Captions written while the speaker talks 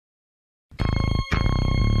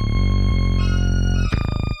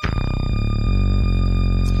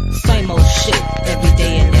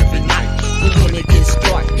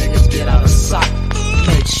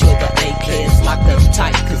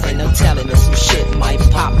no telling if some shit might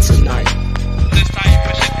pop tonight. This type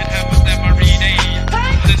of shit, it happens every day.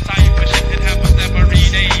 This type of shit, it happens every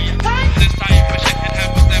day. This type of shit, it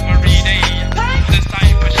happens every day. This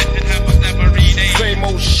type of shit, it happens every day. Same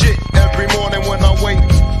old shit every morning when I wake.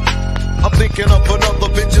 I'm thinking of another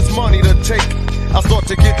bitch's money to take. I start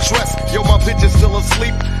to get dressed, yo, my bitch is still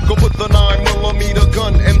asleep. Go put the 9mm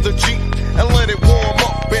gun in the Jeep and let it warm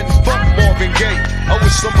up and fuck Marvin Gaye. I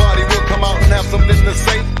wish somebody would come out and have something to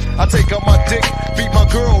say. I take out my dick, beat my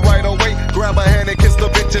girl right away, grab her hand and kiss the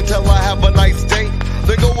bitch and tell her have a nice day.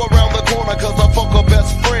 They go around the corner cause I fuck her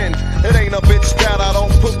best friend. It ain't a bitch that I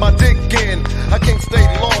don't put my dick in. I can't stay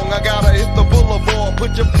long, I gotta hit the boulevard.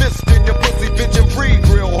 Put your fist in your pussy, bitch, and breathe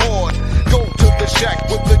real hard. Go to the shack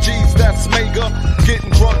with the G's, that's mega.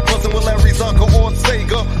 Getting drunk, buzzing with Larry Zonka on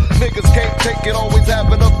Sega. Niggas can't take it, always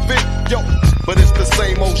having a fit, yo. But it's the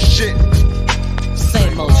same old shit.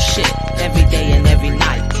 Same old shit, every day and every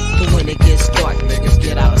night. But when it gets dark, niggas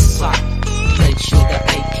get out of sight. Make sure that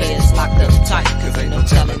AK is locked up tight, cause ain't no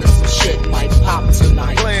telling if some shit might pop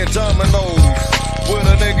tonight. Playing dominoes with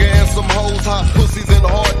a nigga and some hoes, hot pussies and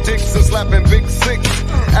hard dicks, and slapping big six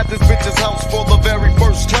at this bitch's house for the very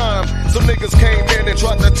first time. Some niggas came in and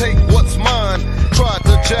tried to take what's mine. Tried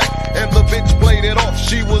to jack and the bitch played it off.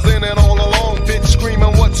 She was in it all along, bitch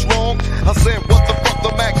screaming what's wrong. I said what the fuck,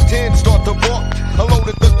 the Mac 10 start to bark. I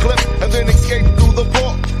loaded the clip and then escaped through the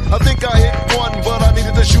park. I think I hit one, but I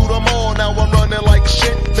needed to shoot them all. Now I'm running like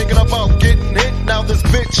shit, thinking about getting hit. Now this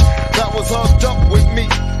bitch that was hugged up with me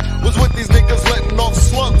was with these niggas letting off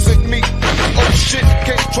slugs at me. Oh shit,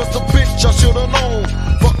 can't trust a bitch, I should've known.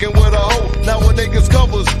 Fucking with a hoe, now a nigga's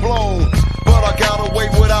cover's blown. But I got away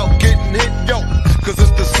without getting hit, yo, cause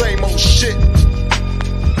it's the same old shit.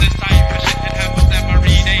 This type of shit, it happens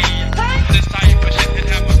every day. This type of shit, it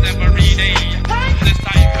happens every day. This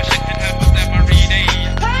type of shit, it happens every day.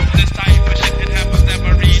 This type of shit, it happens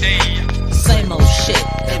every day. Same old shit,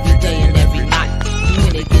 every day and every night.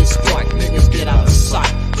 When it gets dark, niggas get out of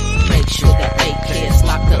sight. Make sure that AK is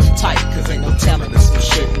locked up tight, cause ain't no telling if some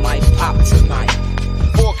shit might pop tonight.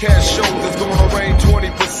 Forecast shows it's gonna rain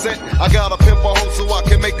 20%. I gotta pimp a hoe so I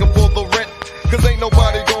can make it for the rent. Cause ain't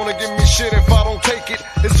nobody gonna give me shit if I don't take it.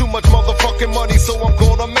 It's too much motherfucking money, so I'm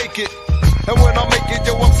gonna make it. And when I make it,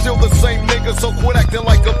 yo, I'm still the same nigga. So quit acting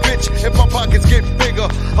like a bitch if my pockets get bigger.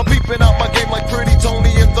 I'm peeping out my game like Pretty Tony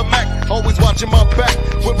in the Mac. Always watching my back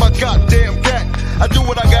with my goddamn cat. I do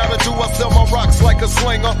what I gotta do, I sell my rocks like a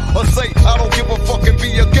slinger. Or say I don't give a fuck and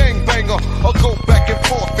be a gangbanger. Or go back and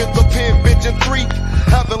forth in the pen, bitch, in 3.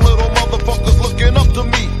 Having little motherfuckers looking up to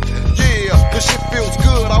me. Yeah, the shit feels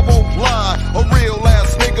good, I won't lie. A real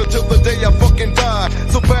ass nigga till the day I fucking die.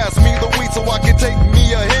 So pass me the weed so I can take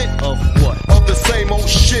me a hit Of what? of the same old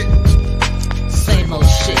shit.